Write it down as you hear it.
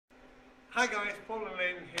Hi guys, Paul and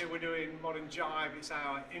Lynn here. We're doing Modern Jive. It's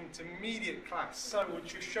our intermediate class. So we'll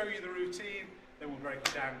just show you the routine, then we'll break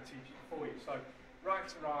it down and teach it for you. So right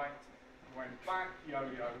to right, went back,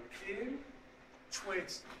 yo-yo in,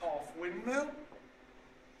 twist, half windmill,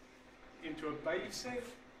 into a basic,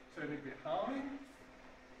 turning behind,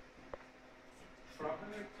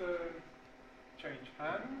 traveling return, change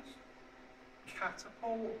hands,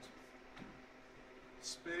 catapult,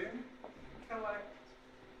 spin, collect,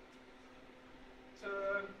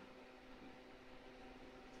 turn,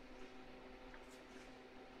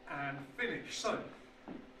 and finish. So,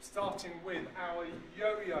 starting with our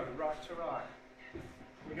yo-yo, right to right.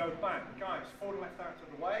 We go back, guys, forward left out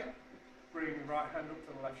of the way, bring the right hand up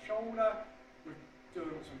to the left shoulder. We've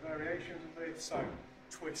done some variations of this, so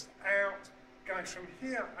twist out. Guys, from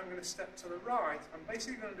here, I'm going to step to the right. I'm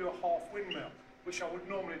basically going to do a half windmill, which I would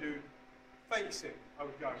normally do facing. I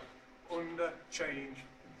would go under, change,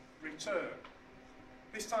 return.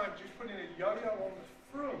 This time, just putting a yo-yo on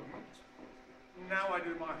the front, now I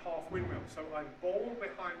do my half windmill. So I ball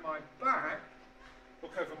behind my back,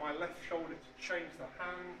 look over my left shoulder to change the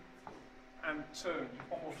hand, and turn.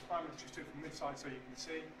 Just one more time, let's just do it from this side so you can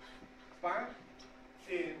see. Back,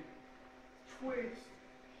 in, twist,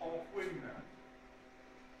 half windmill.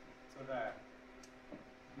 So there.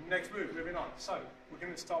 Next move, moving on. So we're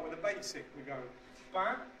going to start with a basic. We go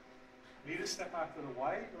back. Need a step out of the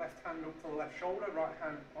way, left hand up to the left shoulder, right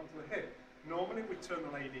hand onto the hip. Normally we turn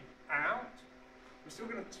the lady out. We're still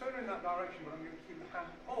going to turn in that direction, but I'm going to keep the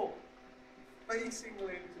hand up, facing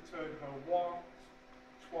Lynn to turn her once,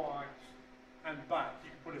 twice, and back.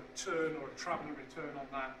 You can put a turn or a travelling return on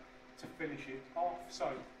that to finish it off. So,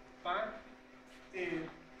 back, in,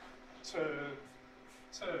 turn,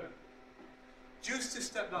 turn. Just to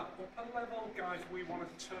step that upper level, guys, we want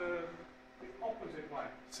to turn the opposite way.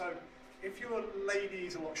 So, if your lady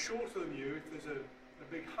is a lot shorter than you, if there's a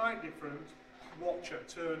big height difference, watch her,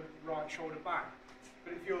 turn right shoulder back.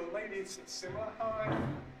 But if your lady is at similar height,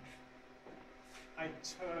 I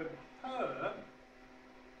turn her,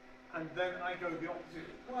 and then I go the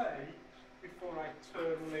opposite way before I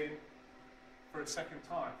turn Lynn for a second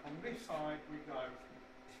time. On this side, we go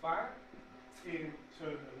back, in,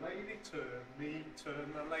 turn the lady, turn me,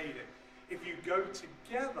 turn the lady. If you go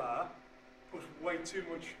together, puts way too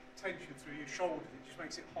much tension through your shoulders, it just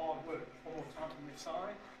makes it hard work. One more time from this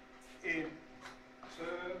side. In,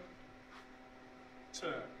 turn,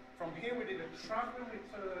 turn. From here we did a travelling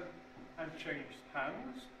return and changed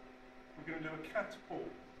hands. We're going to do a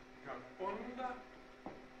catapult. Go under,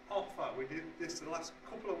 offer. We did this the last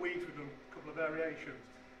couple of weeks, we've done a couple of variations,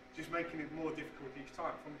 just making it more difficult each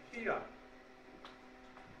time. From here,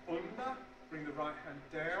 under, bring the right hand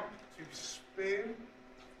down to spin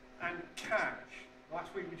and catch.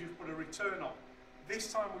 Last week we just put a return on.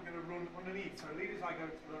 This time we're going to run underneath. So lead as I go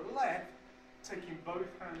to the left, taking both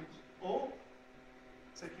hands up,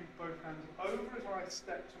 taking both hands over as I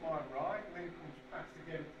step to my right, then comes past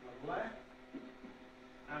again to the left,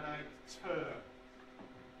 and I turn.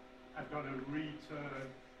 I've got a return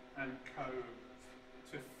and cove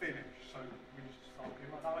to finish. So we just start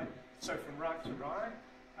doing like that. So from right to right,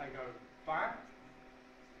 I go back,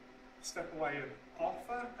 step away and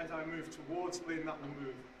offer. As I move towards Lynn, that will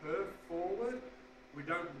move her forward. We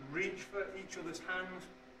don't reach for each other's hands,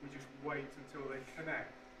 we just wait until they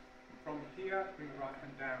connect. From here, bring the right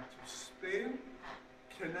hand down to spin,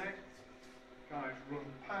 connect, guys run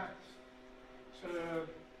past, turn,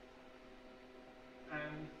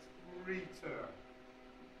 and return.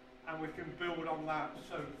 And we can build on that,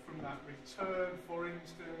 so from that return, for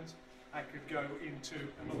instance, I could go into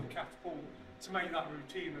another catapult to make that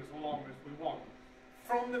routine as long as we want.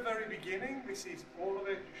 From the very beginning, this is all of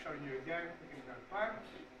it, just showing you again. We're going to go back,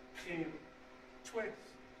 in, twist,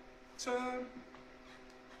 turn,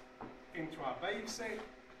 into our basic,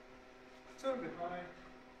 turn behind,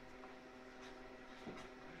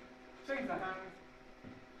 change the hand,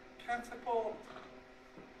 catapult,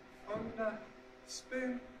 under,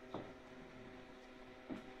 spin.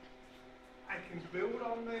 I can build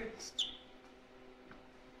on this.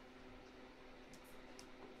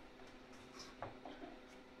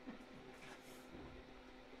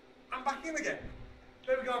 I'm back in again.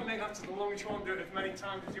 There we go, Nick. That's as long as you want. Do it as many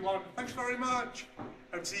times as you want. Thanks very much.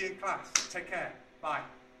 Hope to see you in class. Take care. Bye.